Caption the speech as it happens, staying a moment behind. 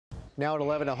Now at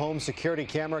 11, a home security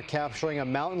camera capturing a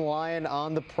mountain lion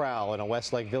on the prowl in a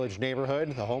Westlake Village neighborhood.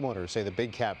 The homeowners say the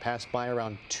big cat passed by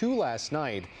around 2 last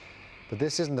night. But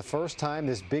this isn't the first time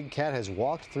this big cat has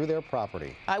walked through their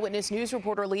property. Eyewitness News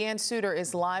reporter Leanne Suter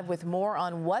is live with more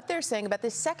on what they're saying about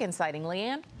this second sighting.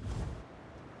 Leanne?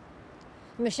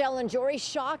 Michelle and Jory,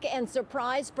 shock and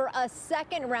surprise for a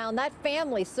second round. That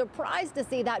family surprised to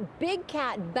see that big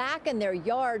cat back in their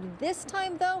yard. This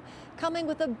time, though, coming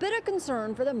with a bit of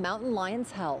concern for the mountain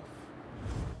lion's health.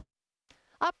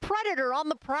 A predator on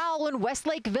the prowl in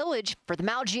Westlake Village. For the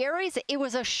Malgieris, it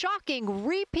was a shocking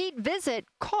repeat visit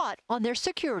caught on their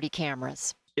security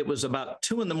cameras. It was about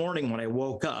 2 in the morning when I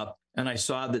woke up and I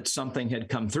saw that something had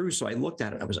come through. So I looked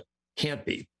at it. I was like, can't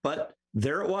be. But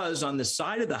there it was on the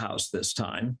side of the house this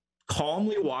time,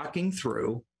 calmly walking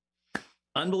through.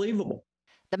 Unbelievable.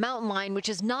 The mountain lion, which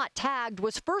is not tagged,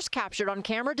 was first captured on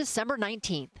camera December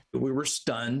 19th. We were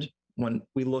stunned when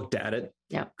we looked at it.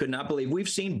 Yeah. Could not believe. We've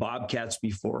seen bobcats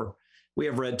before. We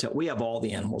have red tail. We have all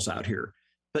the animals out here,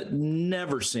 but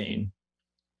never seen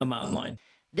a mountain lion.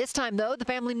 This time, though, the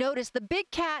family noticed the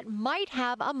big cat might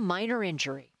have a minor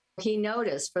injury. He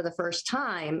noticed for the first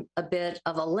time a bit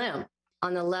of a limp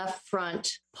on the left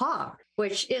front paw,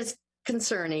 which is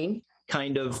concerning.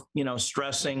 Kind of,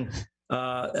 stressing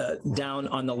down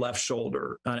on the left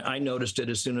shoulder. I noticed it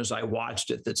as soon as I watched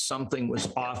it, that something was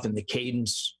off in the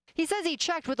cadence. He says he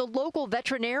checked with a local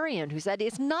veterinarian who said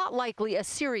it's not likely a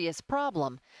serious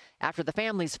problem. After the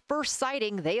family's first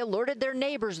sighting, they alerted their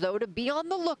neighbors, though, to be on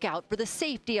the lookout for the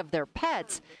safety of their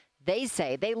pets. They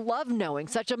say they love knowing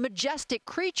such a majestic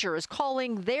creature is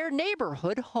calling their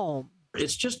neighborhood home.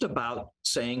 It's just about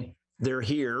saying they're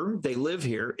here, they live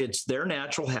here, it's their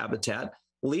natural habitat.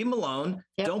 Leave them alone.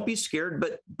 Yep. Don't be scared,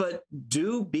 but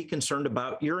do be concerned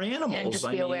about your animals. And just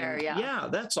be aware, yeah. Yeah,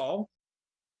 that's all.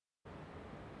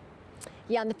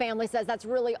 Yeah, and the family says that's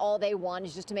really all they want,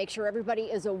 is just to make sure everybody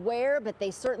is aware, but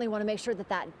they certainly want to make sure that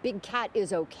that big cat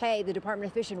is okay. The Department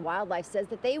of Fish and Wildlife says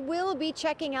that they will be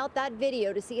checking out that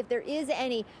video to see if there is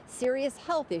any serious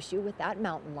health issue with that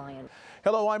mountain lion.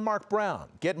 Hello, I'm Mark Brown.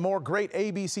 Get more great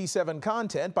ABC7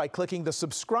 content by clicking the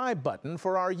subscribe button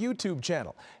for our YouTube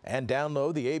channel, and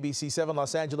download the ABC7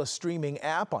 Los Angeles streaming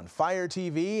app on Fire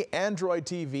TV, Android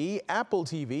TV, Apple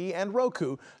TV, and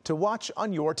Roku to watch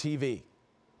on your TV.